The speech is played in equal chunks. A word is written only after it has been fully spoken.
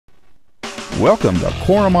Welcome to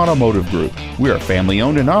Korum Automotive Group. We are family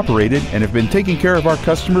owned and operated and have been taking care of our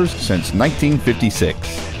customers since 1956.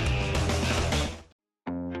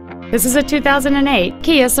 This is a 2008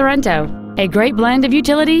 Kia Sorento, a great blend of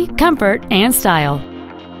utility, comfort, and style.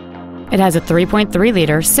 It has a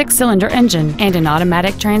 3.3-liter six-cylinder engine and an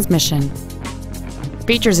automatic transmission.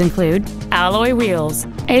 Features include alloy wheels,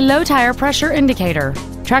 a low tire pressure indicator,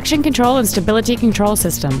 traction control and stability control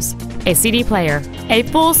systems, a CD player, a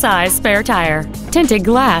full-size spare tire, tinted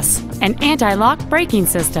glass, an anti-lock braking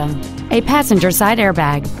system, a passenger side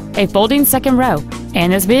airbag, a folding second row,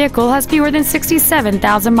 and this vehicle has fewer than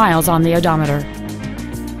 67,000 miles on the odometer.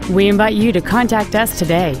 We invite you to contact us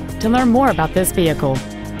today to learn more about this vehicle.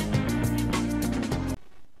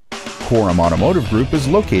 Korum Automotive Group is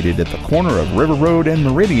located at the corner of River Road and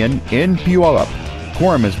Meridian in Puyallup.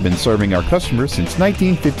 Korum has been serving our customers since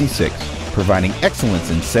 1956, providing excellence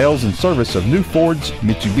in sales and service of new Fords,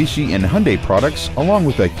 Mitsubishi, and Hyundai products, along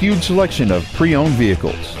with a huge selection of pre-owned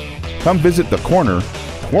vehicles. Come visit the corner,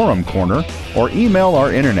 Korum Corner, or email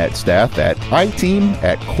our internet staff at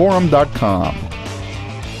iteam@korum.com.